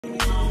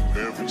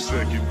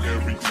second,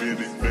 every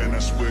minute, man, I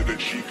swear that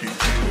she can get it.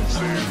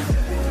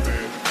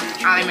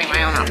 I make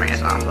my own outfit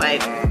as well.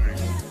 Like, I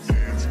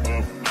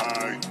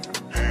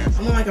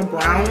want like a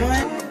brown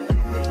one.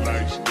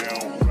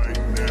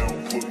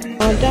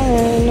 All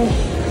done.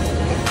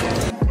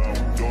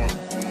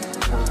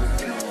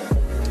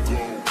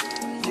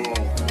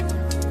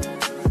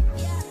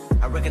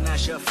 I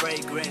recognize your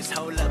fragrance.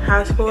 Hold up.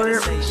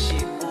 Passport.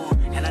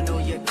 And I know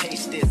your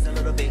taste is a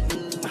little bit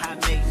high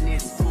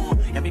maintenance.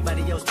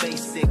 Everybody else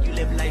basic. You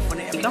live life on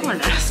the everyday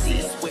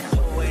basis with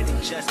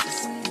poetic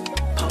justice.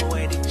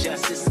 Poetic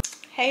justice.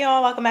 Hey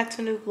y'all, welcome back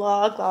to a new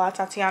vlog. Lala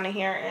Tatiana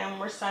here, and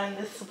we're starting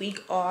this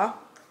week off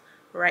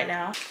right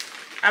now.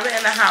 I've been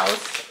in the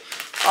house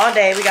all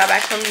day. We got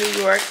back from New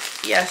York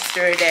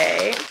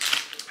yesterday.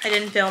 I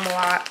didn't film a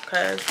lot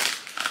because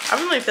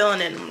I'm really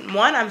feeling it.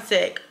 One, I'm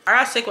sick. I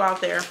got sick while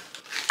out there.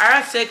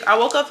 I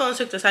woke up feeling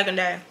sick the second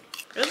day.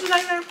 It was the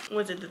second day? Or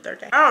was it the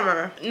third day? I don't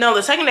remember. No,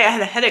 the second day I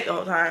had a headache the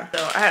whole time.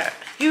 So I had a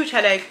huge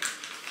headache.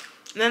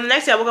 And then the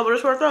next day I woke up with a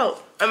sore throat.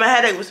 And my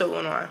headache was still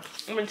going on.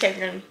 I've been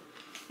taking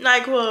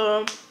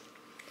NyQuil.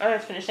 I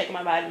just finished taking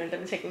my vitamins. I've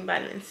been taking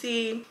vitamin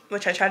C,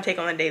 which I try to take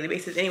on a daily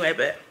basis anyway.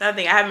 But another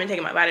thing, I haven't been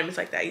taking my vitamins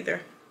like that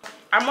either.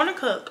 I want to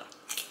cook,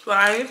 but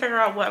I need to figure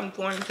out what I'm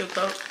going to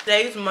cook.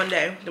 Today is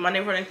Monday, the Monday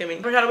before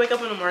Thanksgiving. We're trying to wake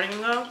up in the morning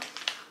and go.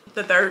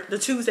 The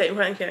Tuesday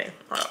before Thanksgiving.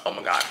 Oh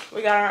my God.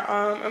 We got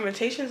our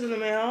invitations in the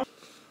mail.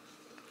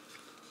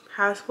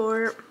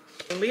 Passport.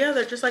 But yeah,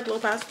 they're just like little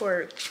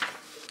passports.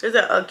 There's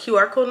a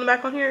QR code in the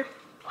back on here.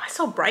 Oh, it's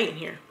so bright in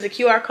here. The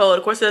QR code,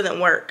 of course, it doesn't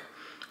work.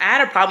 I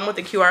had a problem with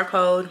the QR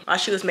code while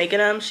she was making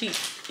them. She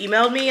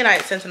emailed me and I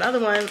sent another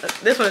one.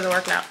 This one isn't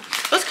working out.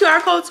 Those QR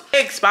codes,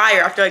 they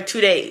expire after like 2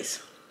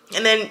 days.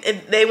 And then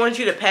they want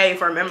you to pay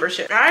for a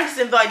membership. I just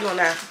didn't feel like doing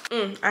that.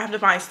 I have to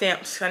find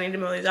stamps. I need to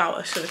mail these out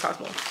as soon as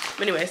possible.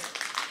 But anyways,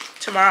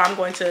 tomorrow I'm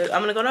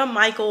gonna go to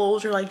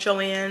Michael's or like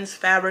Joann's,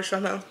 Fabric or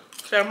something.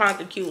 So I find like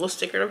a cute little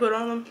sticker to put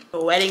on them.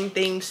 A wedding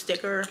themed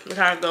sticker. It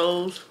kind of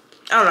goes.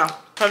 I don't know.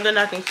 Something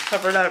I can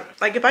cover it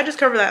up. Like if I just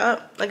cover that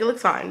up, like it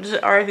looks fine.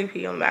 Just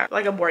RSVP on the back,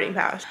 like a boarding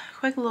pass.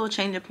 Quick little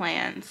change of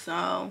plans.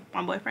 So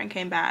my boyfriend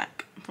came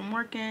back from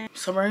working.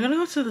 So we're gonna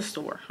go to the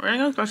store. We're gonna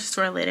go to the grocery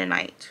store late at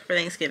night for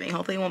Thanksgiving.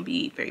 Hopefully it won't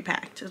be very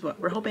packed is what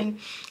we're hoping.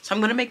 So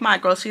I'm gonna make my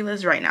grocery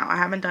list right now. I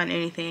haven't done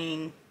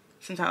anything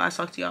since I last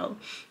talked to y'all.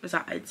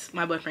 Besides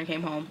my boyfriend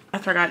came home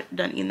after I got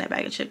done eating that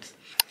bag of chips.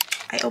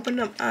 I opened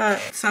up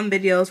some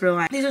videos where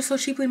like, these are so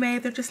cheaply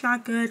made, they're just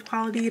not good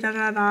quality, da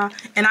da da.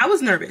 And I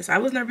was nervous. I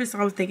was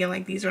thinking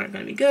like these aren't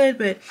gonna be good,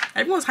 but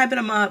everyone's hyping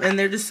them up and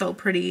they're just so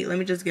pretty. Let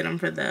me just get them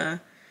for the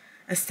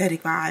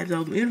aesthetic vibes,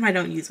 so even if I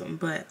don't use them.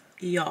 But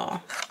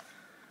y'all,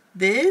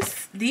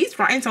 these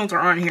rhinestones are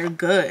on here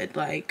good.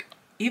 Like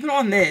even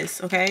on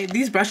this, okay,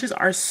 these brushes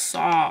are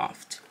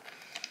soft.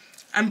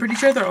 I'm pretty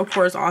sure they're, of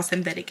course, all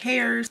synthetic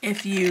hairs.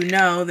 If you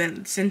know,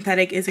 then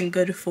synthetic isn't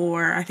good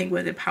for, I think,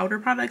 was it powder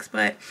products?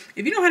 But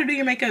if you know how to do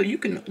your makeup, you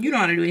know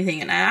how to do anything.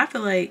 And I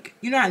feel like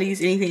you know how to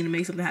use anything to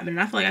make something happen. And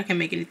I feel like I can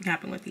make anything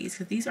happen with these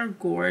because these are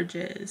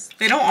gorgeous.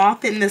 They don't all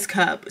fit in this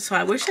cup. So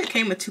I wish it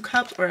came with 2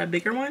 cups or a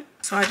bigger one.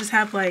 So I just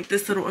have like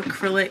this little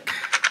acrylic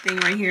thing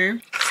right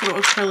here. This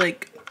little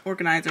acrylic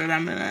organizer that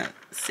I'm gonna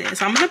sit.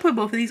 So I'm gonna put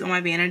both of these on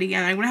my vanity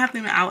and I'm gonna have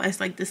them out as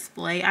like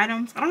display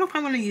items. I don't know if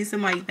I'm gonna use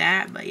them like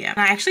that, but yeah. And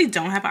I actually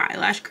don't have an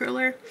eyelash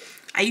curler.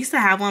 I used to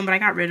have one, but I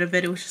got rid of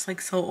it. It was just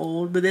like so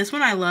old. But this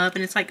one I love,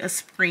 and it's like a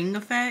spring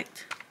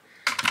effect.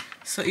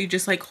 So you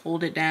just like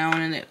hold it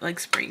down and it like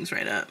springs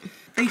right up.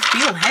 They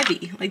feel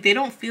heavy. Like they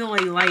don't feel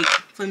like light,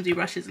 flimsy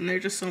brushes, and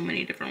there's just so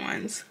many different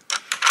ones.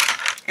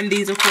 And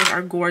these of course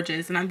are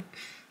gorgeous. And I'm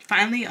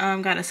finally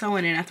got a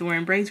sewing in after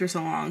wearing braids for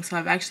so long. So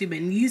I've actually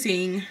been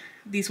using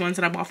these ones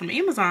that I bought from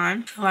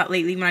Amazon a lot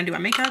lately when I do my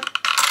makeup.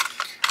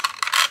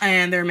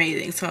 And they're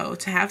amazing. So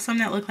to have some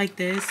that look like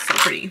this, so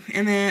pretty.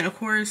 And then of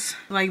course,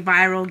 like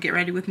viral Get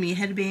Ready With Me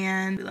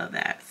headband. We love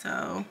that.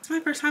 So it's my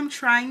first time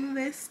trying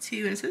this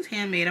too. And it says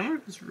handmade. I wonder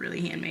if it's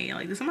really handmade.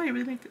 Like did somebody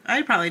really make it?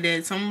 I probably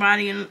did.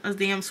 Somebody in a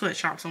damn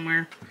sweatshop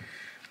somewhere.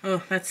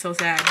 Oh, that's so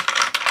sad.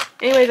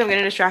 Anyways, I'm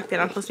getting distracted.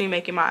 I'm supposed to be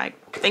making my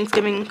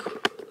Thanksgiving,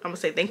 I'm gonna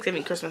say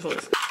Thanksgiving Christmas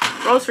list.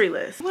 Grocery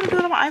list. I'm gonna do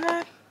it on my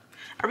iPad.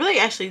 I really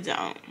actually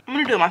don't. I'm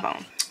gonna do it on my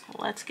phone.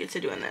 Let's get to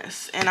doing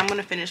this. And I'm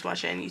gonna finish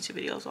watching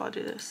YouTube videos while I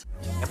do this.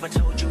 If I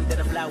told you that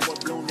a flower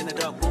bloomed in a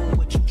dark room,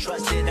 would you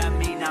trust it? I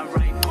mean, I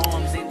write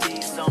poems in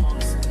these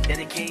songs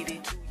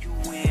dedicated to you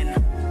and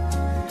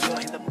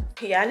you're in the...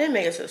 Yeah, I didn't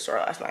make it to the store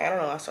last night. I don't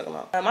know what I was talking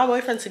about. My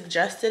boyfriend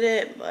suggested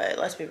it, but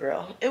let's be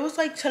real. It was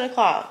like 10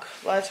 o'clock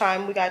by the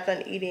time we got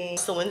done eating.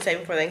 It's the Wednesday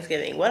before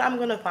Thanksgiving. What I'm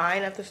gonna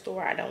find at the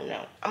store, I don't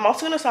know. I'm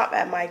also gonna stop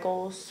at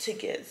Michael's to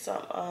get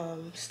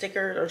some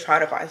stickers, or try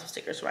to find some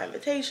stickers for my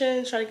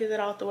invitations, try to get that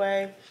out the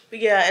way. But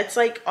yeah, it's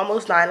like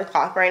almost 9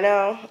 o'clock right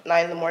now,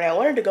 9 in the morning. I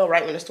wanted to go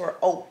right when the store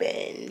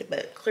opened,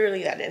 but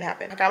clearly that didn't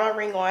happen. I got my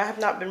ring on. I've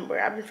been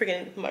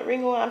forgetting to put my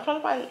ring on. I'm trying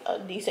to find a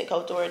decent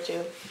coat to wear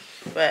too,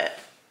 but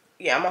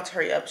yeah, I'm about to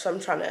hurry up, so I'm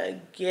trying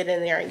to get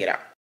in there and get out.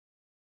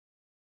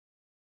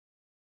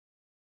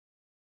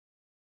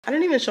 I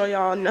didn't even show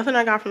y'all nothing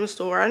I got from the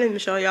store. I didn't even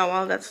show y'all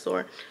while I was at the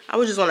store. I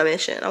was just on a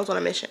mission. I was on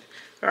a mission.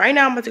 But right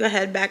now I'm about to go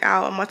head back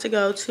out. I'm about to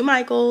go to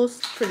Michael's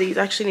for these.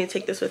 I actually need to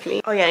take this with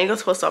me. Oh yeah, I need to go to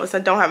the post office. I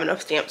don't have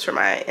enough stamps for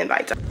my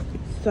invites.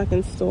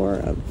 Second store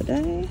of the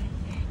day.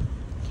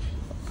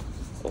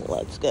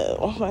 Let's go.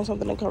 I'll find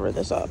something to cover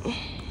this up.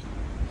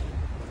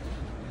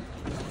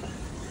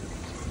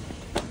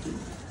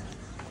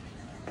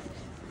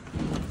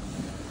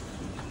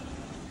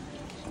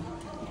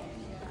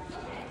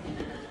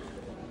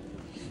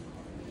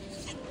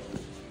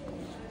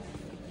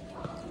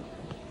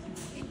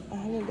 I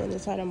haven't been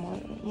inside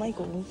of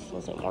Michael's.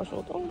 Was it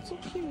Marshall? Oh, it's so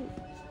cute.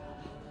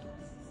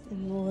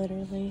 And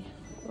literally,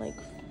 like,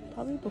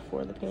 probably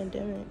before the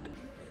pandemic.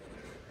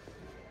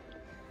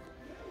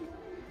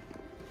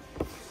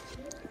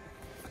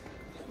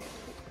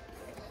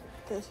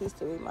 This used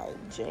to be my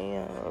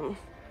jam.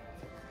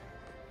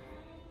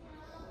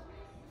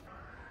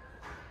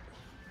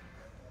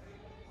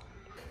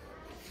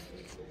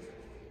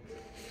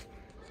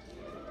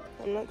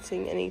 I'm not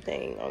seeing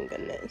anything. Oh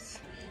goodness.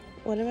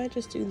 What if I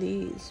just do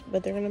these?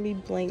 But they're gonna be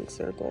blank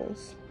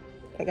circles.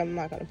 Like, I'm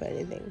not gonna put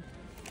anything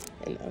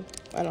in them.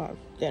 I don't have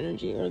the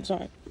energy or the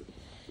time.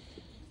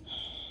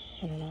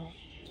 I don't know.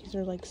 These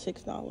are like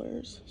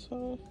 $6,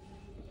 so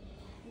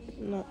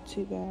not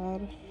too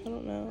bad. I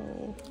don't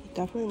know. It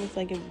definitely looks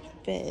like it would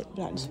fit,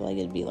 but I just feel like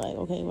it'd be like,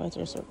 okay, why is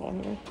there a circle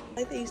on here? I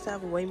think they used to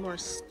have way more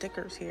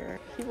stickers here.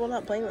 People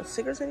not playing with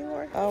stickers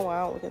anymore? Oh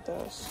wow, look at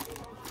this.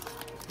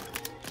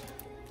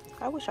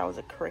 I wish I was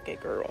a Cricut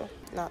girl.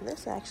 Now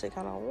this I actually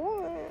kind of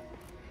want.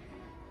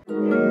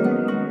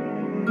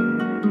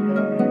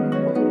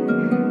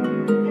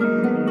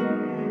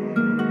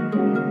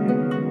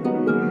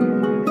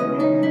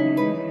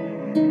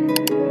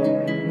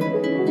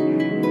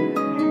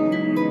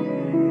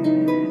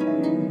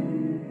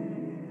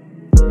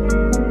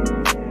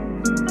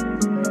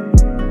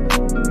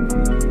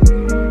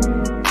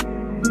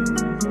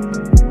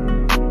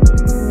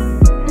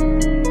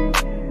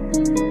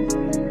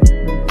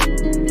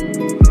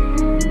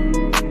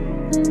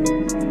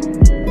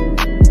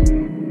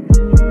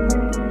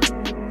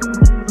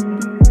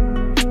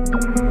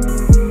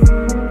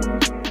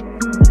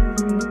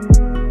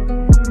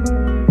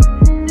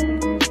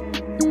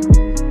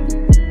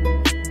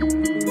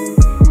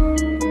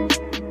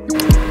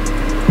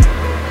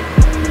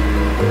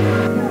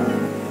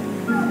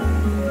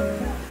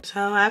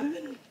 So I haven't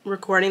been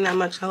recording that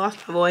much. I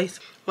lost my voice.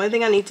 One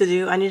thing I need to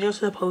do, I need to go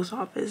to the post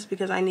office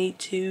because I need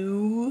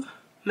to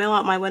mail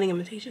out my wedding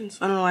invitations.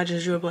 I don't know why I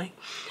just drew a blank.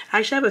 I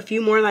actually have a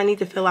few more that I need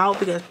to fill out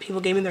because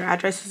people gave me their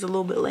addresses a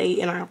little bit late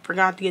and I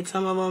forgot to get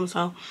some of them.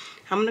 So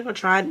I'm gonna go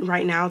try it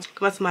right now to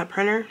come up to my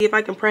printer. See if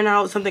I can print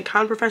out something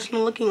kind of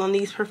professional looking on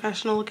these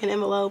professional looking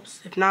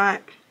envelopes. If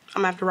not, I'm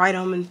gonna have to write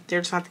them and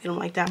they're just not to get them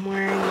like that. I'm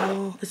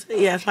wearing,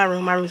 yeah, it's my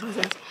room. My room's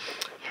upstairs.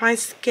 My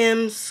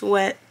skim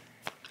sweat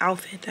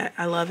outfit that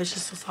I love. It's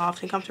just so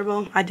soft and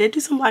comfortable. I did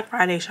do some Black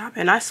Friday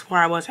shopping. I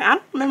swear I wasn't. I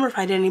don't remember if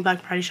I did any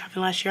Black Friday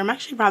shopping last year. I'm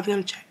actually probably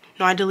gonna check.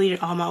 No, I deleted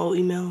all my old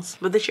emails.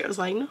 But this year I was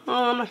like, no,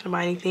 I'm not gonna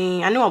buy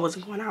anything. I knew I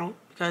wasn't going out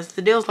because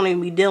the deals don't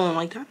even be dealing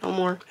like that no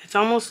more.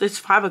 It's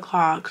 5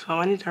 o'clock, so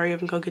I need to hurry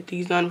up and go get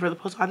these done for the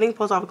post. I think the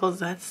post office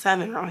closes at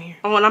 7 around here.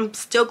 Oh, and I'm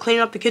still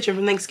cleaning up the kitchen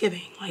from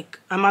Thanksgiving. Like,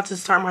 I'm about to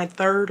start my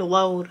 3rd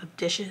load of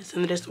dishes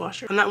in the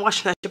dishwasher. I'm not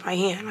washing that shit by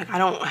hand. Like, I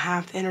don't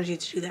have the energy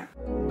to do that.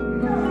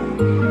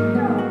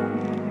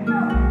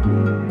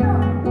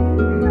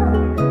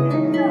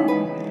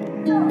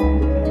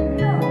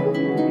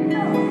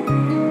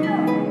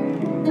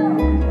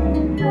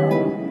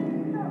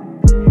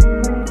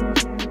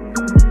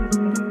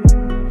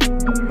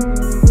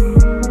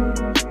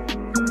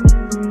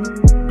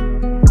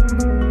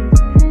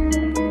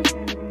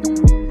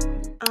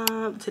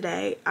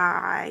 Today,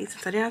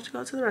 since I didn't have to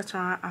go to the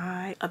restaurant,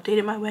 I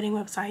updated my wedding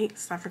website.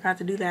 So I forgot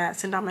to do that.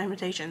 Send out my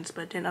invitations,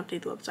 but didn't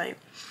update the website.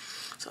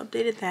 So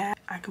updated that.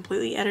 I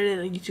completely edited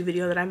a YouTube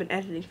video that I've been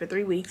editing for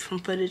 3 weeks from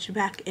footage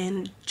back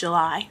in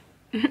July.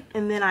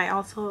 And then I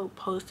also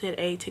posted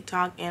a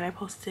TikTok and I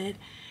posted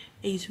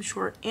a YouTube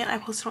short and I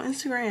posted on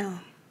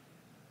Instagram.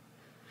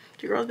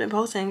 The girl's been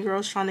posting.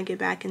 Girls trying to get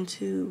back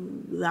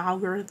into the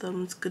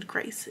algorithm's good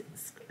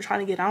graces. I'm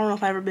trying to get, I don't know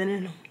if I've ever been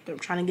in them, but I'm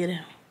trying to get in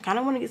them. I kind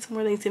of want to get some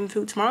more Thanksgiving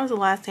food. Tomorrow's the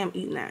last day I'm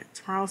eating that.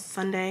 Tomorrow's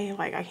Sunday.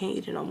 Like, I can't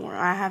eat it no more.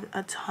 I have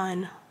a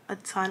ton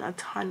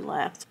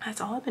left. That's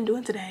all I've been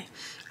doing today.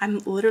 I'm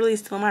literally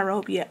still in my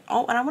robe yet.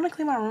 Oh, and I want to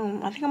clean my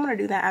room. I think I'm going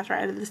to do that after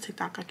I edit this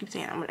TikTok. I keep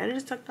saying I'm going to edit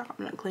this TikTok. I'm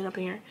going to clean up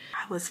in here.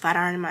 I was flat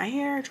ironing my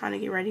hair, trying to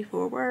get ready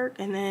for work,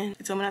 and then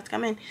it told me not to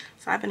come in.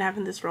 So I've been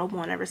having this robe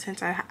on ever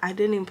since. I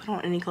didn't even put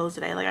on any clothes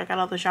today. Like, I got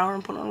out of the shower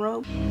and put on a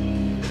robe.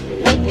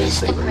 Ready to witness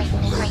the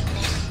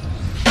greatness.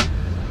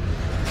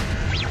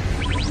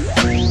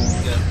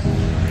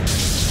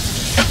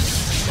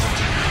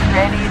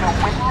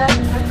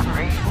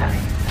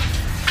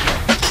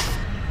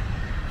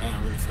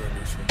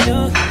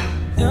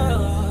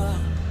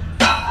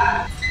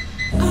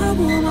 I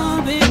want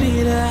my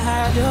baby to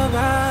have your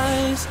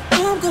eyes.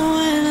 I'm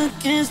going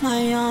against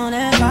my own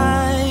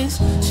advice.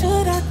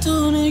 Should I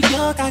do New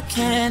York? I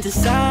can't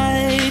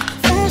decide.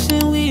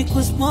 Fashion week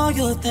was more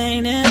your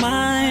thing than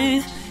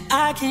mine.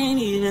 I can't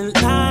even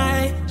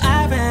lie,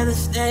 I'd rather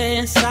stay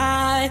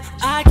inside.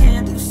 I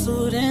can't do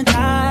suit and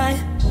tie.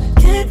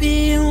 Can't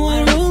be in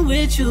one room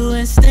with you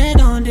and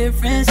stand on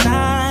different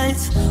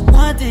sides.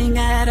 One thing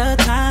at a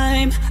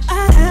time,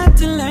 I have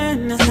to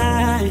learn to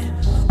hide.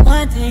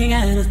 One thing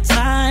at a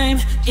time,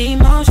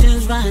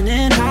 emotions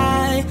running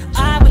high.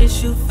 I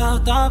wish you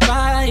felt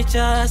alright,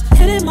 just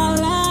hitting my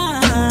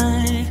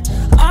line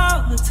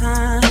all the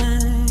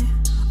time,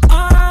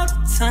 all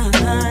the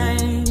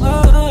time.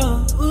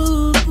 Oh,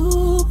 ooh,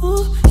 ooh,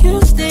 ooh.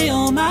 You stay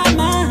on my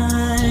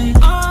mind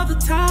all the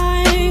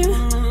time,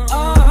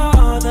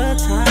 all the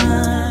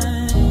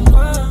time.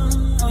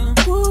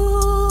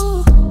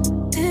 Ooh,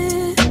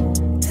 it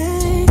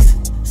takes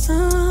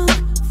some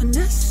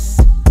finesse.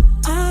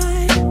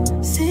 I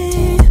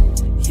see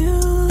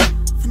you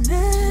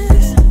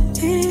finesse.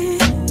 He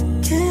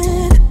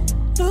can't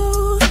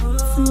lose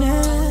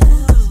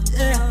finesse.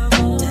 Yeah.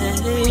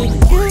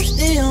 You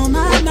stay on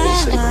my mind.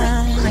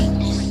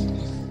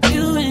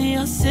 You and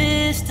your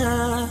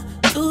sister,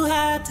 too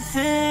hard to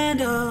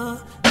handle.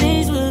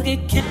 Things will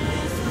get canceled.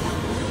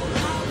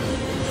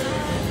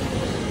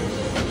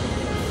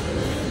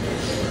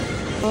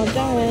 All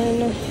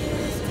done.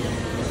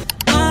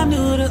 I'm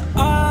new to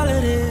all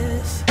of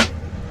this.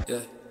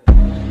 Yeah.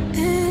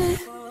 It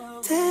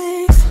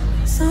takes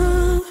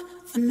some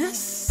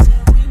finesse.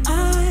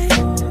 I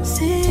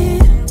see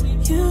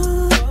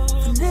you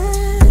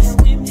finesse.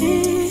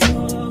 He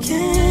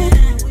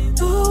can't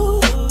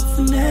do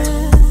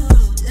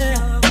finesse.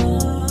 Yeah.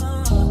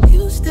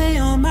 You stay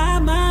on my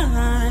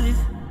mind.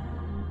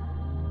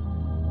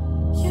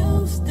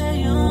 You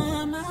stay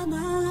on my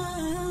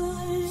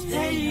mind.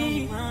 Stay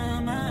on my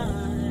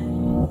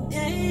mind.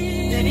 Yeah.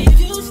 Baby,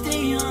 you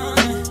stay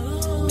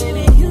on.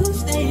 Baby, you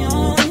stay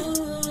on.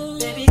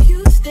 Baby,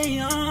 you stay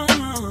on.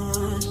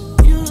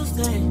 You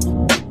stay.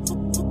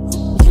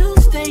 You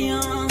stay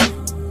on.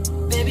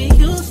 Baby,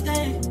 you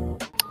stay.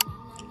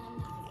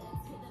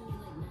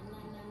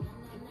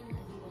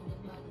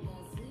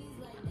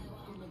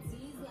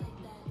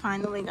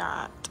 Finally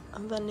got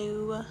the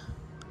new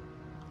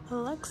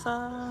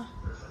Alexa.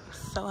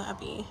 So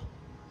happy.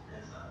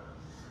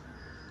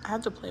 I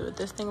have to play with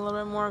this thing a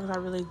little bit more because I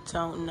really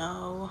don't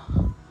know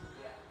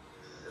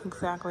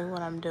exactly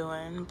what I'm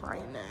doing.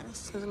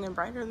 Brightness. Does it get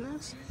brighter than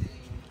this?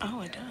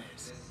 Oh, it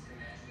does.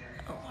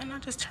 Oh, why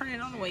not just turn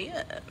it all the way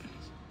up?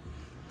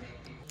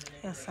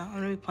 Yeah, so I'm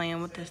gonna be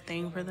playing with this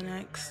thing for the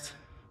next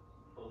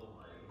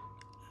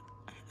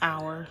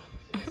hour.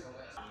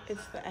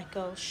 It's the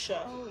Echo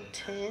Show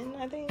 10,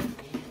 I think.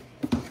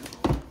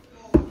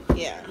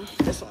 Yeah,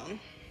 this one.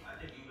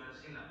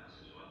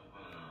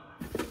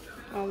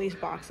 All these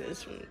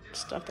boxes from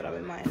stuff that I've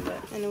been buying,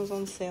 and it was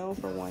on sale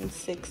for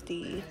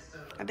 $160.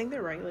 I think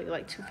they're regularly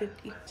like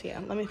 $250. So yeah,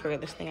 let me figure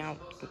this thing out,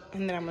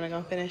 and then I'm gonna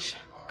go finish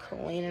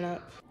cleaning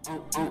up.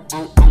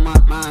 On my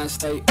mind,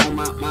 stay on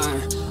my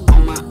mind.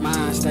 On my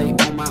mind, stay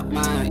on my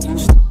mind. You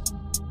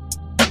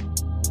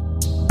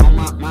on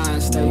my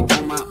mind, stay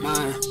on my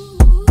mind.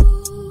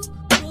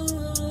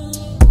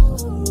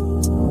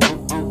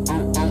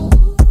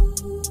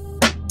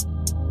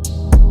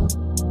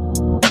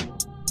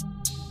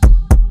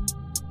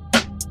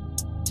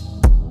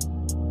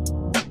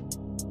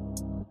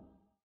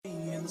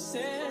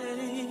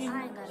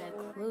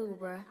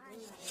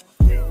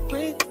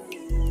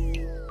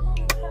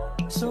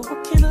 So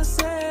what can I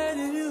say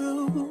to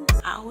you?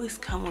 I always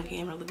come on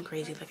camera looking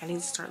crazy. Like, I need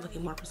to start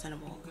looking more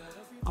presentable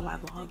on my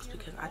vlogs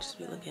because I just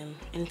be looking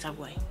any type of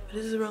way. But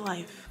this is real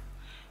life,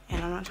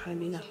 and I'm not trying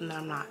to be nothing that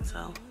I'm not.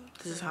 So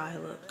this is how I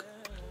look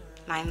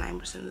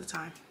 99% of the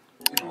time.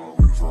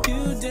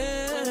 You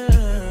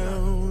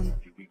down,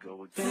 baby.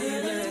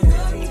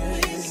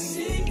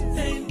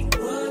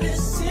 What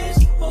is this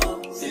for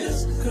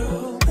this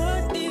girl?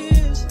 What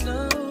is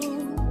love?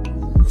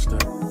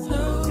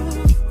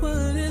 Love,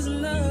 what is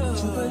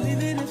love? You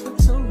believe it if I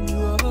told you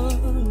all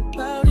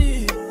about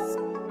it?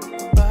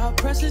 But our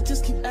pressure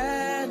just keep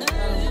adding up.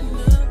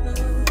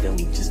 Then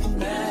we just get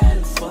mad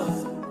at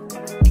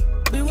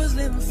fuck. We was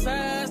living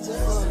fast at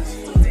first.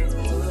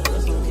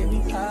 That's what get me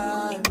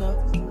high enough.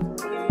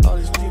 All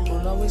these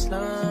people always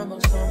lying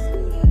about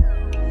something.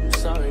 I'm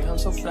sorry, I'm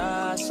so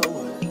fly, so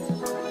what?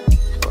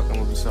 Fuck, I'm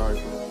gonna be sorry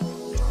for.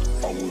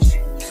 I was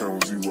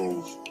counting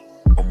zeros.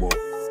 I'm a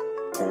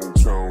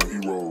hometown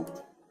hero.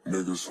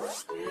 Niggas,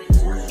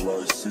 green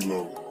like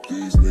CeeLo.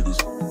 These niggas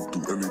do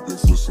anything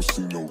for some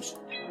C-notes.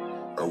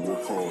 At what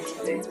cost?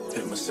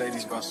 Hit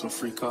Mercedes, bought some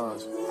free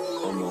cars.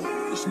 I know,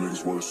 this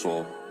nigga's worse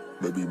off.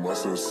 Maybe my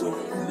sense of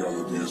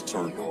reality is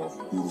turned off.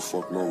 Who the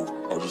fuck knows?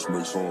 I just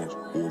make songs.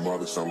 Who am I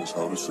to sound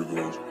how this shit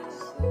goes?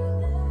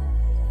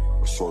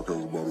 That's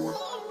sarcasm, by the way.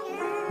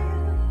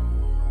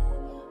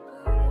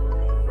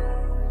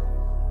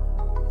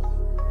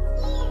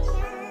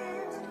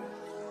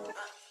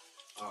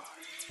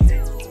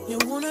 You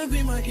wanna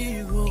be my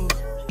hero.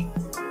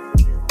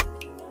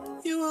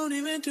 You won't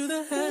even do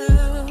the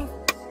hell.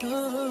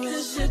 Oh,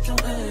 this shit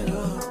don't add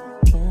up.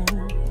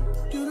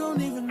 You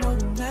don't even know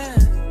the math.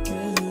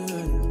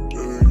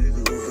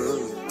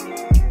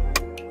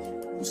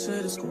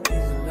 this gon'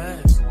 even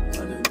last.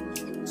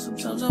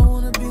 Sometimes I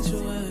wanna beat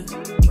your ass.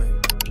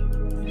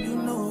 You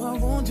know I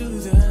won't do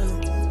that.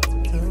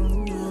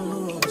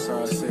 I'm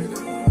sorry I said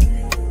that.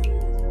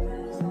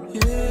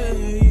 Yeah.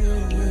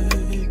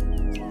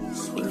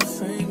 Swear the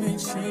fame ain't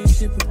changed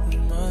shit but my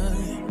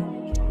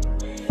mind.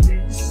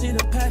 See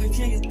the pattern,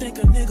 can you think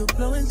a nigga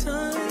blowing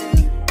time?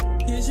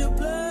 Is your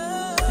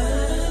blood?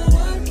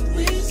 What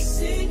we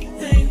see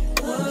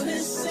ain't what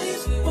it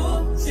seems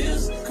for.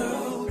 Is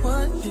girl,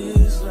 what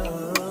is love?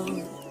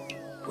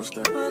 What's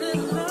that? What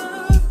is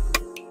love?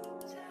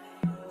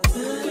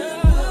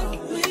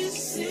 Girl, we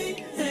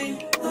see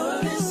ain't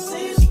what it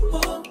seems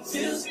for.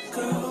 Is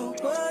girl,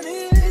 what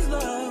is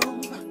love?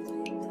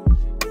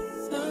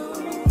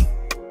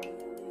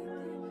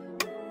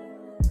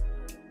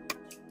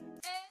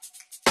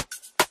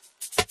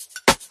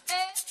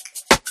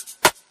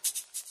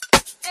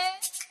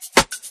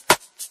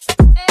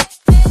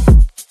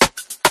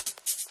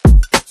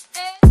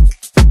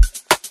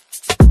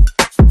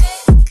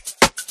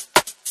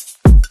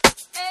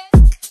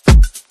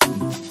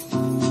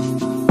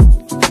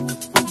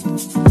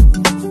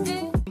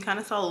 Kind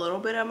of saw a little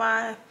bit of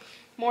my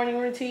morning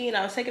routine.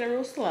 I was taking it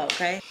real slow,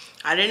 okay?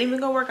 I didn't even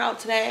go work out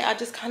today. I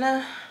just kind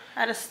of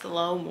had a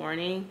slow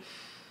morning.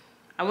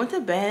 I went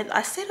to bed.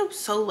 I stayed up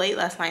so late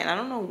last night, and I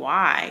don't know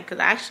why, because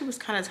I actually was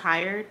kind of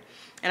tired.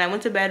 And I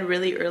went to bed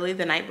really early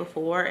the night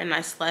before, and I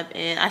slept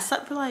in. I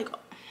slept for like,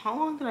 how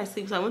long did I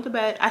sleep? So I went to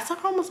bed. I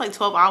slept for almost like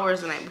 12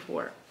 hours the night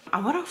before. I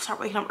want to start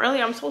waking up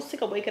early. I'm so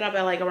sick of waking up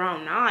at like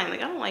around 9.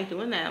 Like, I don't like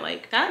doing that.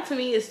 Like, that to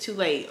me is too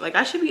late. Like,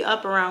 I should be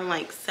up around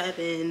like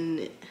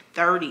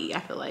 7:30. I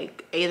feel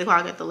like 8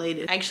 o'clock at the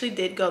latest. I actually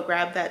did go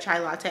grab that chai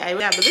latte.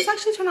 Yeah, but this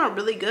actually turned out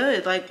really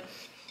good. Like,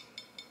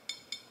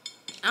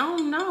 I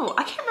don't know.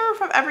 I can't remember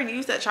if I've ever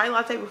used that chai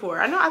latte before.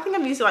 I think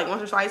I've used it like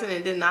once or twice and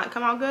it did not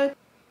come out good.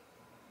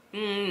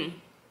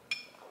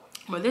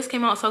 But this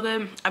came out so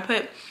good. I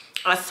put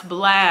a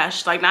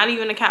splash, like not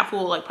even a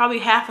capful, like probably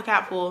half a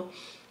capful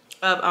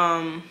of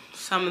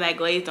some of that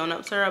glazed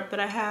donut syrup that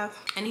I have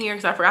in here,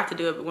 because I forgot to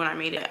do it when I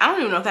made it. I don't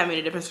even know if that made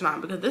a difference or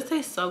not, because this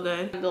tastes so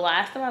good. The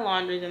last of my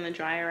laundry is in the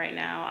dryer right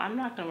now. I'm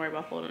not gonna worry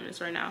about folding this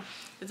right now.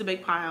 It's a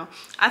big pile.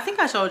 I think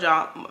I showed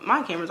y'all,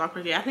 my camera's all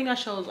crazy. I think I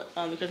showed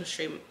the Christmas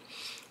tree.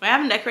 I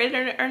haven't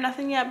decorated or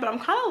nothing yet, but I'm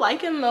kind of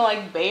liking the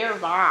like bare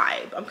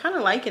vibe. I'm kind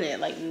of liking it,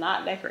 like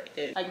not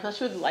decorated. Like,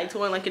 especially with the lights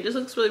on, like it just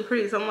looks really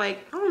pretty. So I'm like,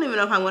 I don't even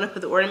know if I want to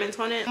put the ornaments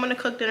on it. I'm gonna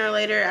cook dinner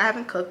later. I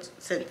haven't cooked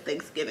since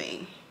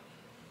Thanksgiving.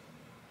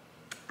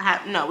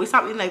 No, we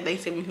stopped eating like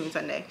Thanksgiving food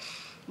Sunday.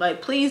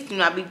 Like, please do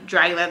not be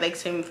dragging that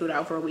Thanksgiving food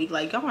out for a week.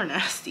 Like, y'all are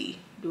nasty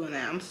doing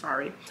that. I'm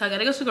sorry. So I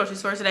gotta go to the grocery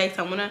store today,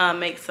 so I'm gonna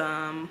make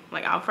some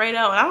like Alfredo,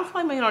 and I don't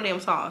feel like making no damn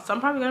sauce, so I'm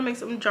probably gonna make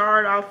some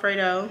jarred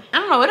Alfredo. I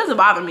don't know, it doesn't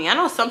bother me. I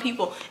know some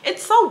people,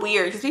 it's so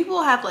weird because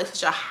people have like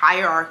such a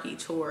hierarchy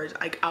towards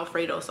like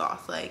Alfredo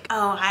sauce. Like,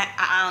 oh,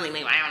 I only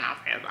make my own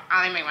Alfredo sauce.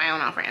 I only make my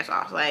own Alfredo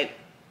sauce. Like,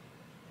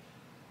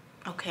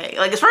 okay,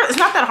 like it's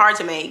not that hard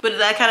to make, but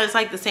that kind of is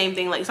like the same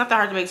thing. Like, it's not that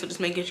hard to make, so just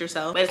make it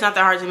yourself. But it's not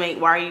that hard to make.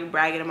 Why are you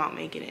bragging about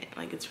making it?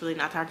 Like, it's really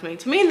not that hard to make.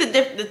 To me,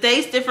 the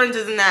taste difference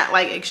isn't that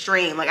like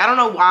extreme. Like, I don't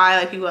know why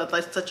like people have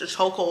like such a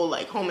chokehold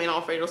like homemade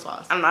Alfredo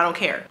sauce. I don't know, I don't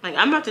care. Like,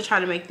 I'm about to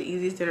try to make the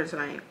easiest dinner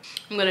tonight.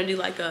 I'm gonna do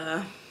like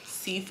a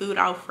seafood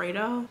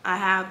Alfredo. I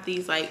have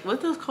these like,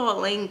 what's those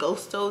called,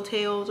 langosto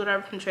tails,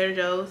 whatever, from Trader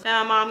Joe's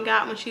that my mom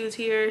got when she was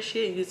here.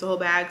 She didn't use the whole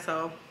bag,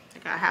 so I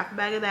got half a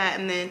bag of that,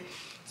 and then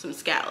some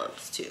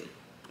scallops too.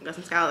 I got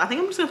some scallops. I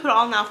think I'm just gonna put it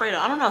all in Alfredo.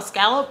 I don't know,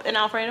 scallop and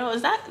Alfredo,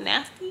 is that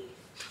nasty?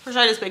 Or should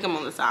I just make them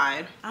on the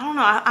side? I don't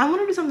know. I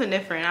want to do something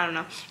different. I don't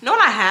know. You know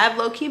what I have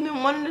low-key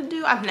been wanting to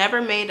do? I've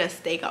never made a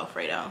steak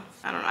Alfredo.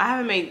 I don't know. I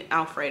haven't made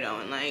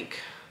Alfredo in like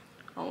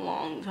a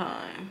long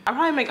time. I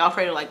probably make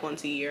Alfredo like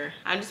once a year.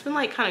 I've just been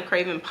like kind of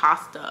craving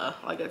pasta,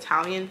 like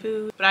Italian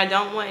food, but I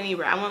don't want any,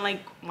 I want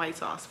like white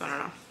sauce, but I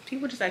don't know.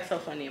 People just act so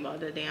funny about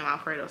the damn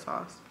Alfredo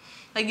sauce.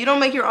 Like, you don't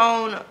make your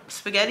own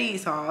spaghetti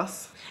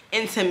sauce.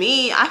 And to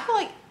me, I feel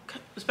like,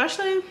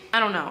 especially, I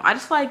don't know, I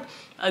just like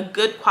a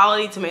good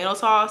quality tomato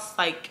sauce.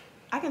 Like,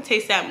 I can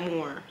taste that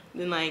more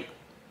than like,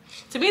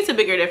 to me it's a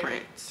bigger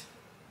difference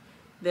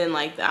than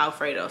like the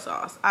Alfredo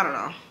sauce. I don't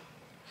know,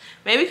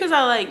 maybe because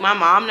I like, my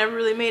mom never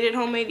really made it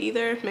homemade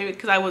either. Maybe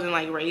because I wasn't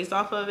like raised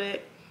off of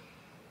it,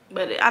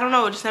 but I don't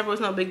know, it just never was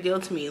no big deal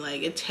to me.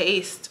 Like, it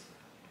tastes,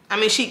 I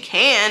mean, she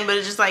can, but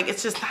it's just like,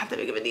 it's just not that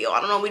big of a deal. I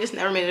don't know, we just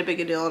never made it a big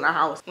a deal in our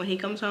house. When he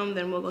comes home,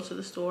 then we'll go to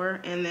the store.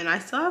 And then I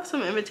still have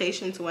some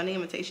invitations, wedding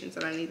invitations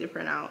that I need to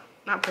print out.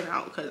 Not print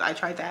out, because I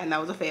tried that and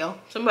that was a fail.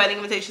 Some wedding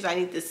invitations I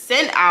need to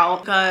send out,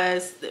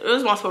 because there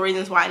was multiple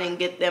reasons why I didn't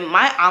get them.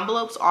 My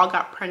envelopes all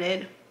got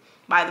printed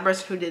by the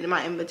person who did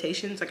my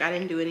invitations. Like, I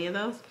didn't do any of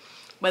those.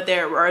 But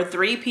there were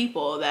 3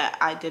 people that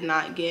I did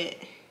not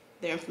get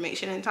their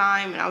information in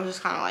time, and I was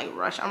just kind of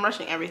like I'm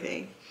rushing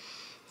everything.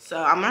 So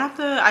I'm gonna have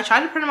to, I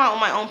tried to print them out on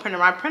my own printer.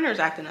 My printer's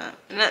acting up.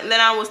 And then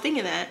I was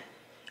thinking that.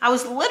 I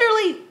was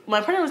literally,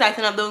 my printer was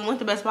acting up, then we went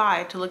to Best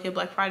Buy to look at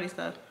Black Friday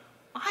stuff.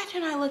 Why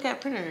didn't I look at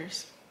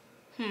printers?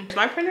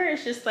 My printer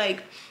is just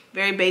like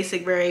very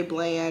basic, very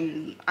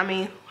bland. I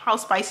mean, how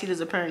spicy does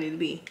a printer need to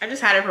be? I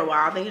just had it for a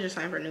while. I think it's just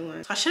time for a new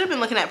one. So I should have been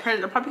looking at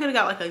printers. I probably could have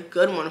got like a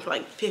good one for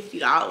like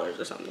 $50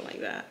 or something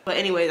like that. But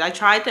anyways, I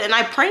tried that and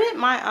I printed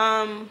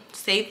my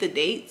save the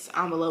dates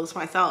envelopes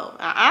myself.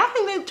 I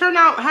think they turned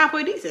out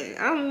halfway decent.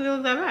 I don't think they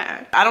look that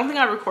bad. I don't think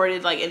I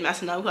recorded like it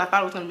messing up because I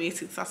thought it was gonna be a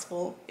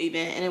successful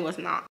event and it was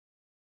not.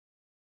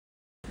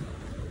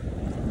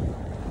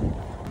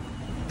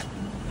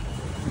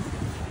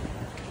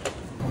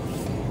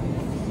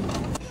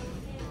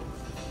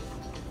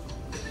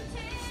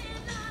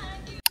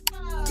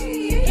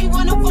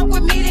 Fuck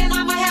with me, then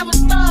I'ma have a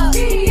star.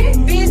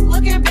 Bitch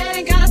looking bad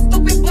and got a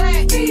stupid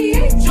black.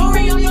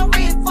 Jewelry on your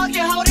wrist, fuck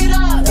it, hold it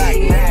up.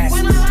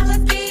 When I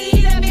holla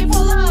ski, that mean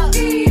pull up.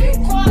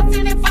 Cross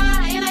in and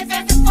fire, and I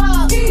fast as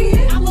fuck.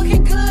 I'm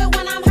looking good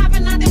when I'm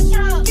hopping out this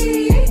truck.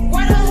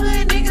 Where the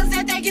hood niggas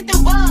that they get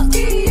them bucks.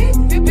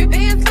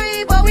 Being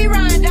free, but we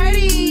run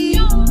dirty.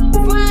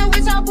 Flying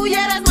with your boo,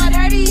 yeah, that's my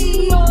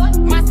dirty.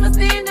 My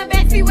sister in the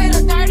backseat with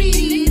a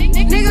 30.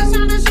 Niggas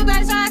tryna shoot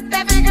that shot,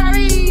 Stephen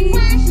Curry.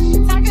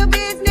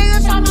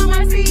 No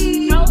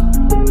mercy. Do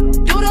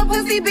the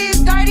pussy bitch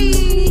dirty.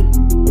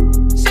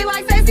 She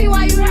like sexy,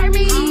 why you hurt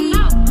me?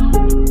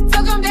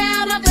 Took him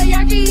down up the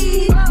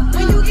Yorkie.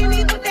 When you give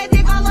me, put that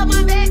dick all up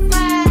my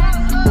backside.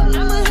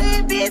 I'm a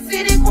hood bitch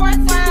sitting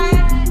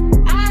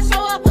courtside. I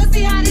show up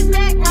pussy how this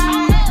back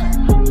ride.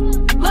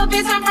 Little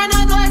bitch, I'm from the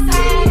north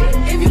side.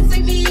 If you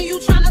see me and you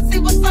tryna see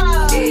what's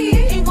up,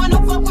 ain't wanna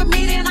fuck with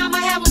me, then I'ma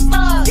have a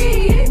star.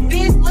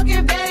 Bitch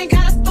looking bad and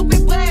got a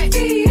stupid black.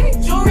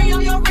 Jewelry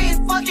on your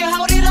wrist, fuck it,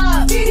 hold it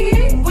up.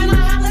 When I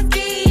holla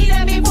ski,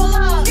 that mean pull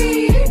up.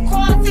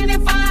 Cross in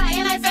and fire,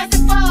 and I fast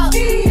as fuck.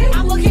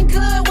 I'm looking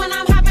good when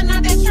I'm hopping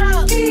out that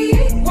truck.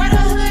 Where the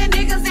hood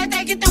niggas that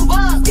they get them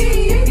bucks.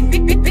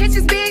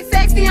 Bitches big,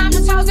 sexy, I'm the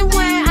chosen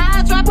one.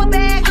 I drop a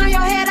bag on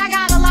your head, I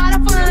got a lot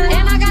of fun.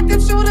 And I got them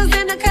shooters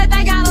in the cut,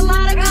 they got a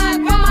lot of guns.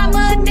 Put my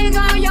little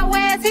nigga on your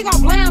ass, he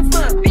gon' blam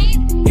some.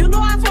 You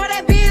know I tore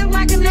that bitch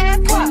like a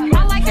NASCAR.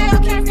 I like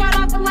Hellcat, start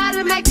off the line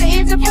and make the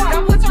engine part.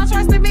 Don't put your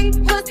trust in me,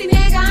 pussy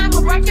nigga,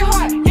 I'ma break your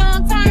heart.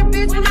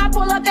 When I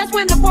pull up, that's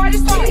when the party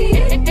starts.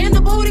 In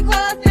the booty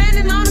club,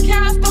 standing on the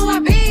couch, through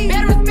a beat.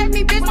 Better respect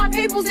me, bitch, my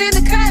people's in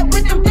the cut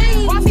with them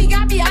things. Wifey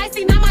got me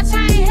icy, now my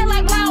chain hit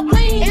like loud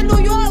bling. In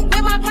New York,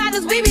 with my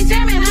partners, we be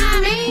jamming,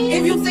 I mean.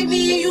 If you see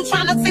me and you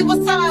tryna see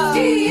what's up,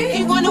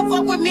 he wanna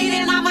fuck with me,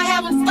 then I'ma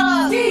have him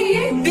stuck.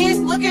 Bitch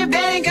looking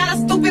bad and got a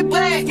stupid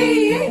black.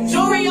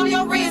 Jewelry on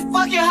your wrist,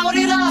 fuck it, hold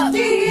it up.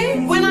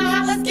 When I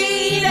holla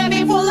ski, that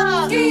mean pull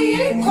up.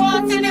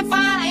 Cross in and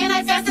fire, and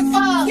I fast as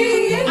fuck.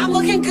 I'm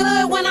looking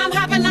good when I'm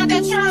hopping out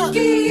that truck.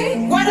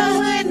 Where the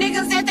hood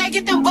niggas that they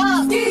get them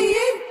bucks.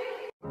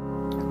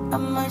 I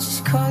might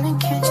just call and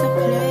catch a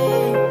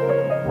play.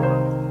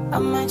 I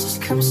might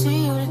just come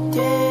see you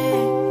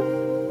today.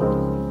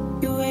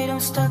 You ain't I'm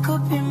stuck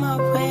up in my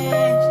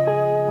ways,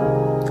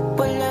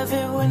 but love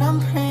it when I'm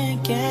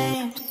playing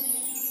games.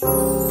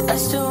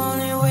 That's the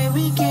only way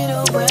we get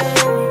away.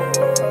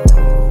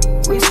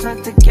 We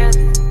stuck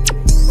together,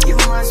 you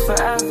must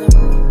forever.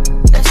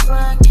 That's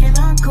why I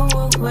cannot go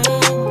away.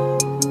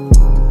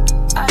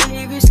 I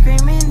leave you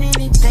screaming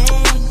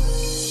anything.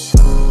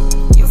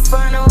 You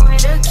find a way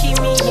to keep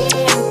me in.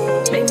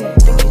 Make me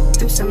think you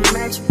through some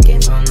magic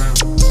and oh no,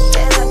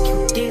 that like you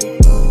did it.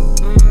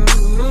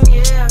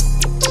 Yeah.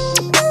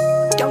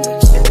 Don't be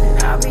tripping,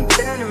 I'll be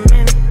there in a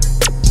minute.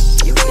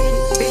 You hit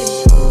it, bitch,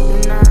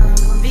 and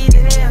I'll be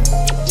there.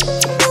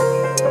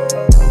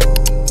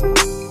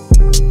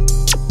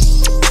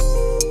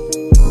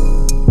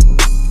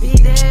 Be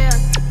there.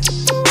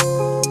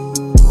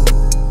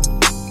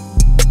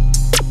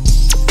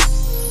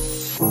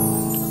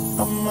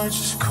 I might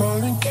just call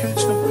and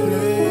catch a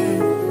play.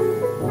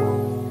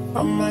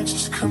 I might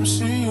just come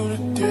see you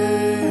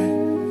today.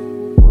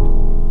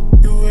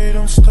 You wait,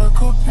 I'm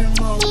stuck up in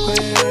my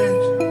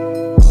ways,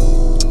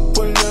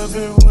 but love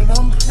it when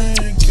I'm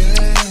playing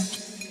games.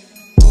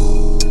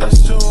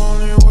 That's the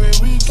only way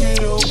we get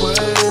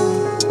away.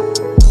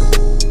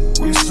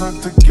 We stuck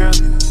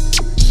together,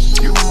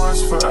 you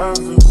must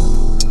forever.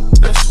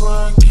 That's why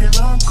I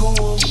cannot go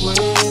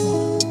away.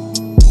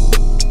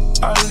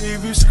 I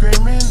leave you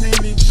screaming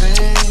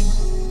anything.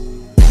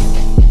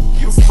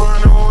 You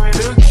find a way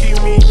to keep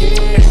me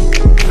in.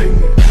 Make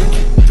me think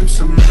you through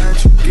some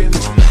magic and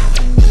on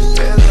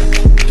that like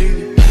you did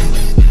it.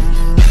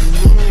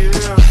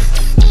 Yeah.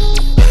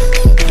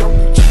 Don't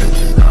be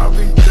tripping, I'll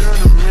be there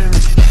in a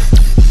minute.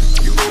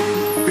 You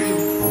be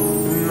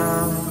and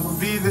I'll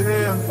be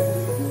there.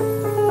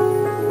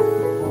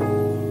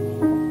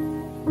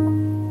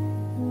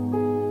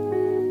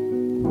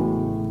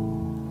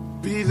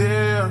 Be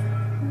there.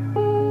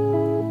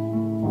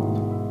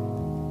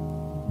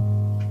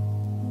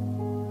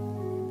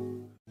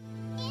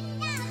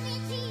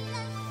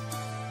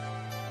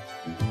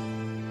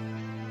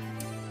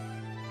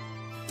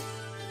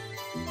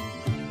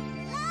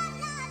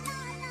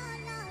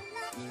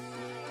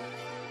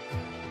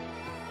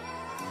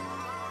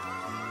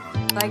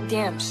 Like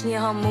damn, she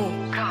in her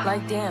mood.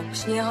 Like damn,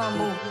 she in her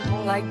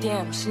mood. Like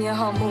damn, she in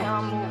her mood.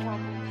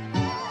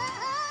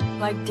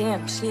 Like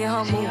damn, she in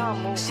her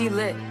mood. She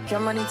lit,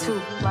 get money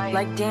too.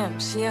 Like damn,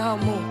 she in her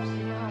mood.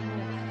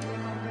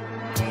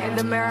 In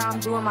the mirror, I'm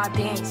doing my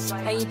dance.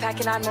 Ain't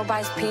packing out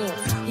nobody's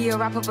pants. He a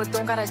rapper, but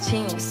don't got a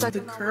chance. The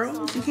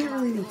curls, you can't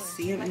really even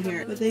see them in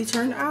here, but they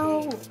turned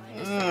out,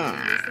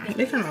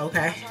 they turned out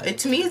okay.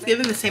 To me, it's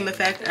giving the same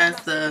effect as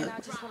the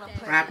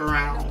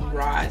wraparound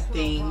rod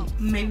thing.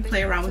 Maybe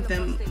play around with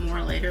them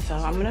more later. So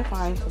I'm gonna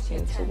find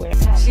something to wear.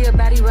 She a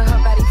baddie with her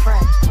baddie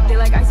friend. They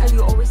like I tell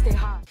you, always stay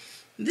hot.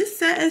 This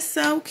set is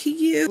so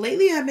cute.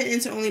 Lately, I've been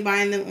into only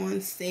buying them on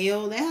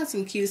sale. They had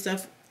some cute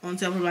stuff on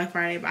sale for Black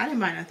Friday, but I didn't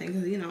buy nothing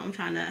because, you know, I'm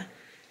trying to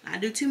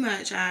not do too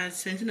much. I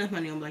spent enough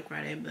money on Black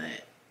Friday,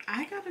 but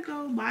I gotta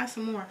go buy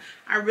some more.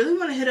 I really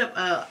want to hit up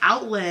a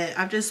outlet.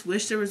 I just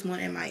wish there was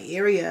one in my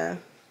area.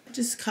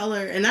 Just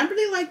color, and I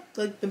really like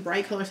the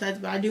bright color sets,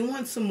 but I do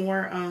want some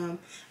more. I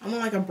want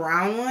like a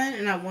brown one,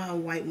 and I want a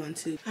white one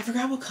too. I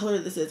forgot what color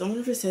this is. I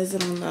wonder if it says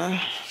it on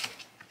the,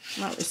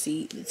 not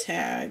receipt, the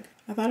tag.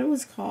 I thought it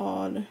was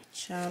called,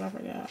 child, I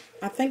forgot.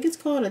 I think it's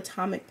called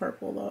Atomic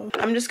Purple though.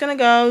 I'm just gonna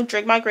go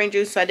drink my green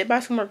juice. So I did buy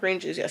some more green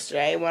juice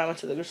yesterday when I went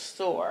to the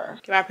store.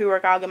 Get my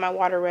pre-workout, get my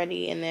water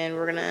ready, and then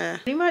we're gonna,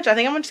 pretty much, I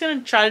think I'm just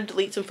gonna try to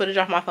delete some footage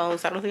off my phone,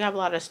 so I don't think I have a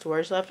lot of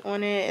storage left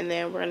on it, and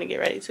then we're gonna get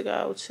ready to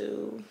go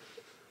to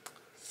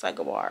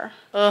Cycle Bar.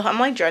 I'm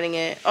like dreading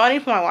it. Oh, I need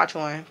to put my watch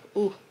on.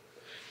 Ooh.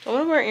 Do I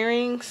wanna wear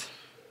earrings?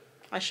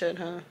 I should,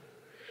 huh?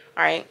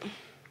 Alright.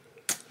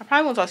 I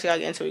probably won't talk to y'all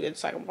again until we get to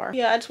Cycle Bar.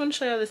 Yeah, I just want to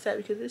show y'all this set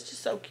because it's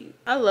just so cute.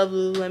 I love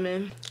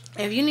Lululemon.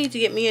 If you need to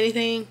get me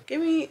anything,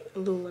 give me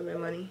Lululemon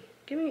money.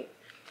 Give me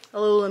a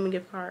Lululemon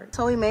gift card.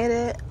 So we made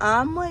it.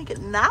 I'm like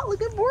not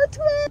looking forward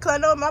to it because I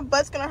know my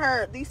butt's gonna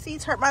hurt. These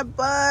seats hurt my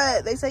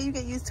butt. They say you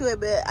get used to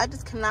it, but I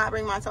just cannot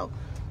bring myself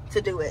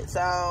to do it.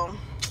 So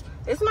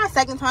this is my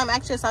second time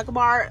actually at Cycle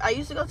Bar. I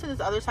used to go to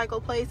this other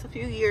cycle place a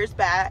few years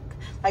back,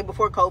 like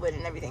before COVID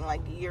and everything,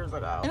 like years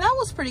ago. And that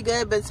was pretty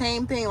good, but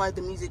same thing, like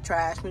the music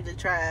trash. But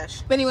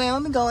anyway,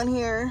 let me go in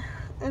here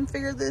and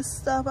figure this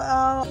stuff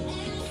out.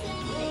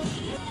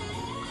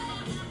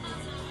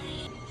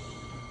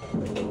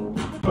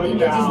 Put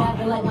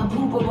down, like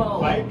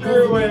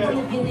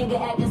grwm.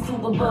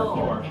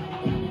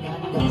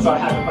 So I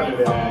had to put it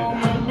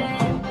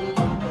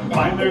in.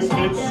 Find those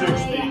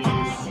mid-60s.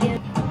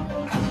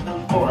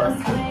 4,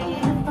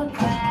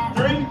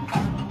 3.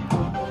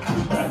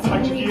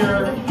 Touch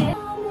gear.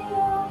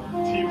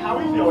 Team, how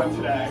are we feeling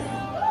today?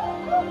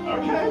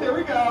 Okay, there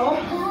we go.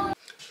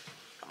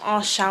 I'm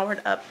all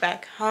showered up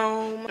back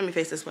home. Let me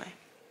face this way.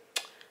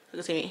 You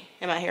can see me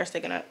and my hair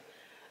sticking up.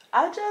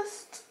 I don't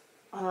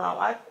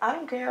know. I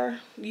don't care.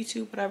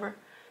 YouTube, whatever.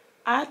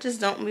 I just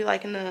don't be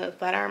liking to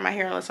flat iron my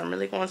hair unless I'm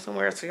really going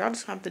somewhere. So y'all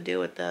just have to deal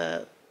with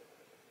the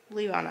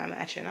leave on I'm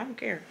matching. I don't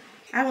care.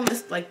 I have on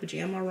this like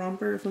pajama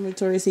romper from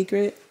Victoria's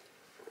Secret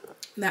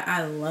that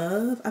I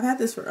love. I've had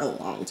this for a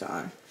long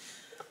time.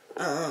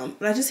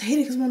 But I just hate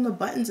it because one of the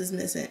buttons is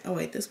missing. Oh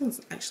wait, this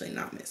one's actually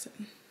not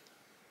missing.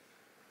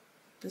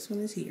 This one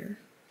is here.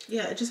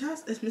 Yeah,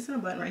 it's missing a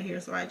button right here,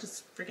 so I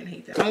just freaking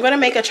hate that. I'm gonna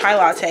make a chai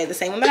latte, the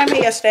same one that I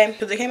made yesterday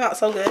because it came out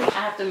so good. I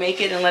have to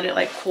make it and let it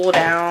like cool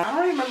down. I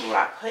don't remember what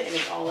I put in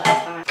it all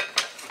last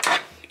time.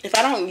 If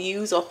I don't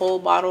use a whole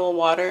bottle of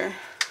water,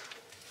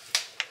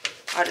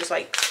 I just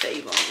like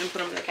save them and put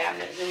them in the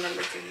cabinet and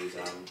remember to use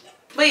them.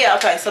 But yeah,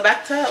 okay, so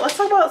let's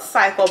talk about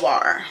Cycle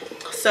Bar.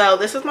 So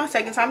this is my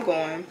second time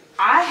going.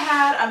 I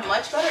had a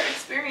much better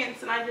experience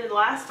than I did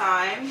last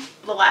time.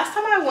 The last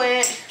time I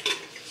went,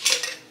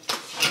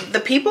 the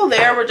people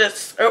there were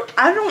just,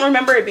 I don't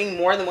remember it being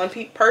more than one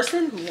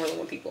person,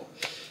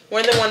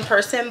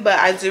 but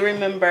I do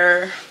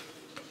remember,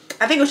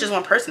 I think it was just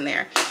one person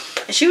there.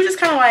 And she was just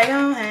kind of like,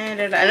 oh, and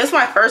this was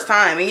my first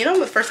time. And you know,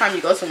 the first time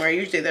you go somewhere,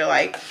 usually they're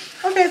like,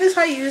 okay, this is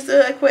how you use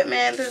the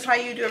equipment. This is how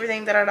you do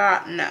everything,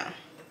 da-da-da.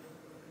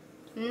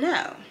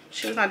 No,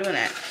 she was not doing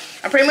that.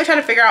 I pretty much had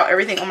to figure out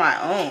everything on my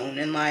own.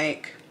 And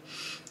like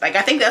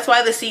I think that's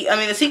why the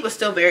seat was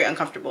still very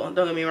uncomfortable.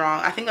 Don't get me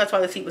wrong. I think that's why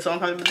the seat was so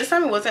uncomfortable. But this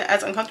time it wasn't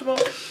as uncomfortable.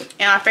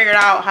 And I figured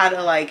out how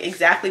to like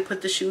exactly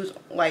put the shoes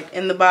like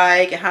in the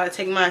bike and how to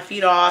take my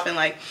feet off and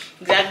like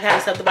exactly how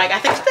to set the bike. I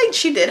think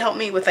she did help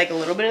me with like a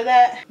little bit of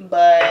that.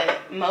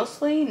 But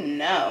mostly,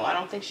 no. I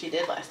don't think she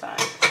did last time.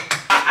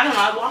 I don't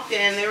know. I walked in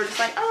and they were just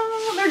like,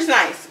 oh, they're just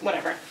nice.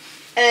 Whatever.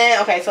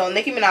 And okay, so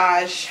Nicki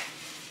Minaj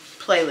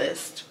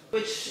playlist.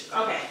 Which,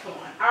 okay, come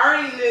on. I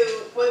already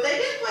knew, but they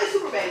did play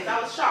Super Bass.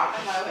 I was shocked.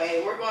 I'm like,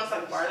 okay, we're going to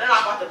Cycle Bar. They're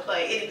not about to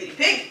play Itty Bitty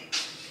Piggy.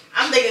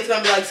 I'm thinking it's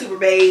going to be like Super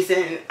Bass,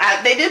 and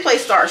they did play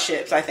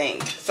Starships, I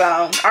think. So,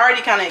 I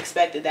already kind of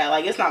expected that.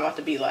 Like, it's not about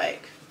to be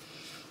like,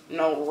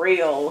 no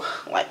real,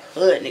 like,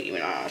 hood Nicki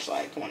Minaj.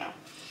 Like, come on now.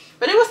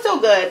 But it was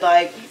still good.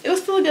 Like, it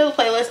was still a good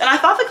playlist. And I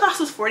thought the class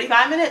was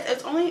 45 minutes.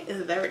 It's only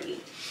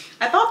 30.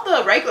 I thought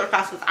the regular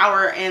class was an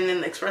hour, and then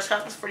the express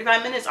class was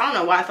 45 minutes. I don't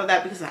know why I thought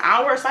that, because an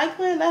hour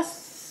cycling,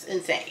 that's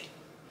insane.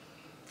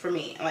 for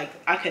me. Like,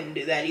 I couldn't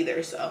do that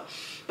either. So,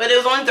 but it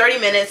was only 30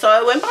 minutes,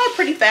 so it went by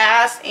pretty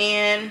fast.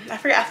 And I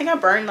forget, I think I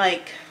burned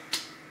like,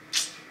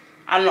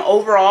 I don't know,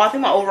 overall, I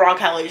think my overall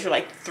calories were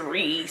like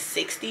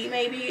 360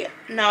 maybe.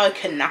 No, it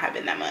could not have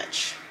been that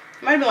much.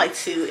 It might have been like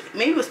 2,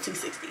 maybe it was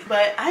 260.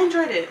 But I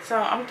enjoyed it, so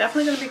I'm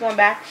definitely gonna be going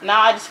back.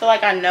 Now I just feel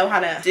like I know how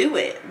to do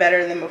it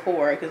better than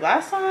before, because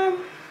last time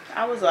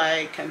I was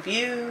like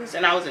confused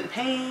and I was in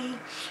pain.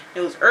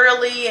 It was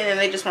early and then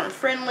they just weren't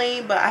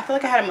friendly, but I feel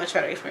like I had a much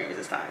better experience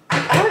this time.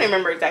 I don't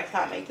remember exactly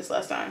how I made this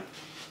last time.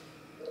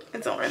 I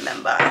don't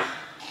remember.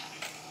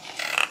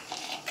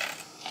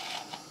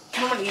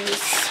 I'm gonna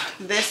use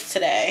this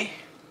today.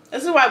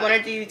 This is what I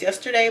wanted to use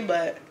yesterday,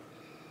 but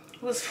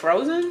it was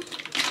frozen.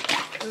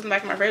 This is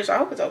back in my fridge, so I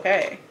hope it's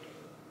okay.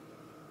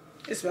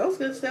 It smells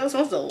good still. It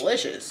smells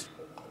delicious.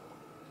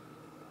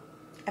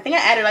 I think I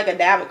added like a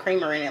dab of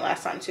creamer in it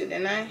last time too,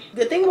 didn't I?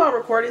 The thing about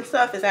recording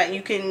stuff is that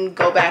you can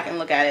go back and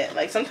look at it.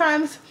 Like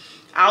sometimes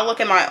I'll look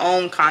at my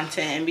own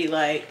content and be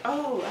like,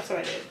 oh, that's what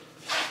I did.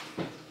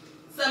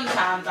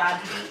 Sometimes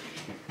I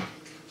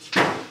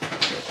do.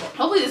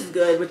 Hopefully this is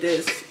good with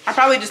this. I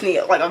probably just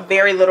need like a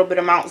very little bit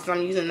amount since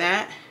I'm using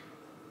that.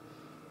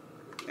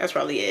 That's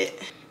probably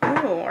it.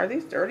 Oh, are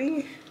these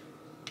dirty?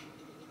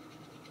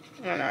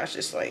 I don't know, it's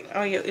just like,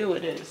 oh yeah, ew,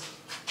 it is.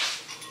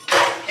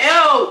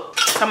 Ew!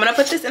 So I'm gonna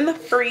put this in the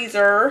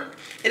freezer.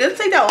 It doesn't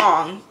take that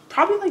long,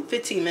 probably like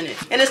 15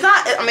 minutes. And it's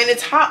not, I mean,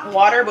 it's hot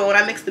water, but when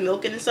I mix the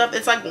milk in and stuff,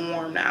 it's like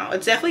warm now.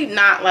 It's definitely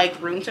not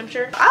like room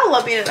temperature. I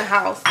love being in the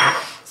house.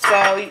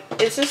 So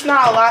it's just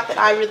not a lot that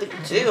I really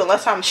do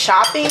unless I'm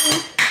shopping,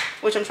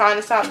 which I'm trying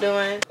to stop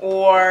doing.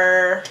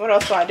 Or what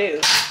else do I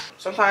do?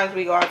 Sometimes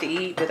we go out to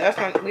eat, but that's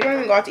not, we don't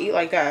even go out to eat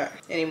like that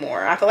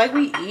anymore. I feel like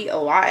we eat a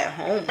lot at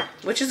home,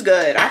 which is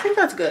good. I think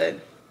that's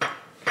good.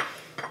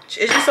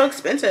 It's just so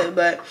expensive,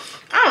 but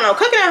I don't know.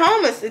 Cooking at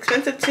home is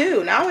expensive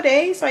too.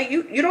 Nowadays, like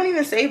you don't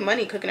even save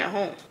money cooking at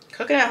home.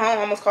 Cooking at home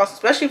almost costs,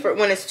 especially for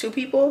when it's 2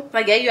 people.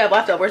 Like, yeah, you have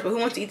leftovers, but who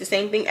wants to eat the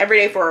same thing every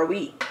day for a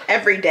week?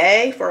 Every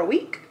day for a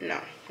week?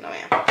 No, no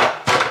ma'am.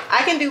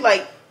 I can do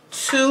like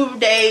 2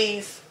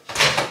 days.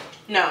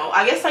 No,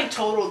 I guess like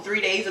total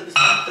 3 days of the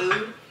same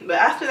food. But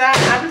after that,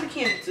 I really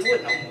can't do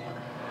it no more.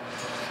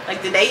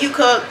 Like the day you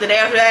cook, the day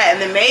after that,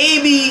 and then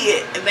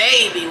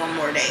maybe one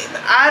more day.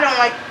 But I don't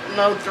like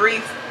no 3,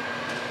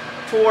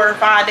 4 or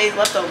 5 days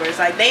leftovers.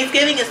 Like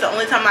Thanksgiving is the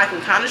only time I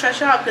can kind of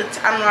stretch out because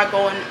I'm not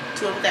going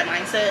to it with that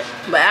mindset.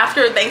 But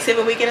after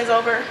Thanksgiving weekend is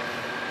over,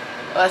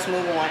 let's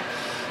move on.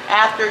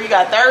 After you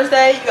got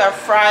Thursday, you got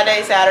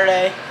Friday,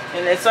 Saturday,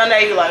 and then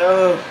Sunday you're like,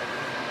 oh,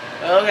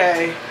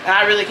 okay. And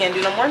I really can't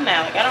do no more than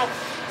that. Like I don't.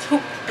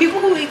 People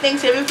who eat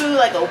Thanksgiving food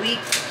like a week,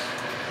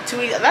 2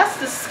 weeks, that's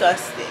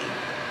disgusting.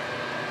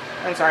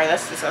 I'm sorry,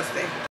 that's disgusting.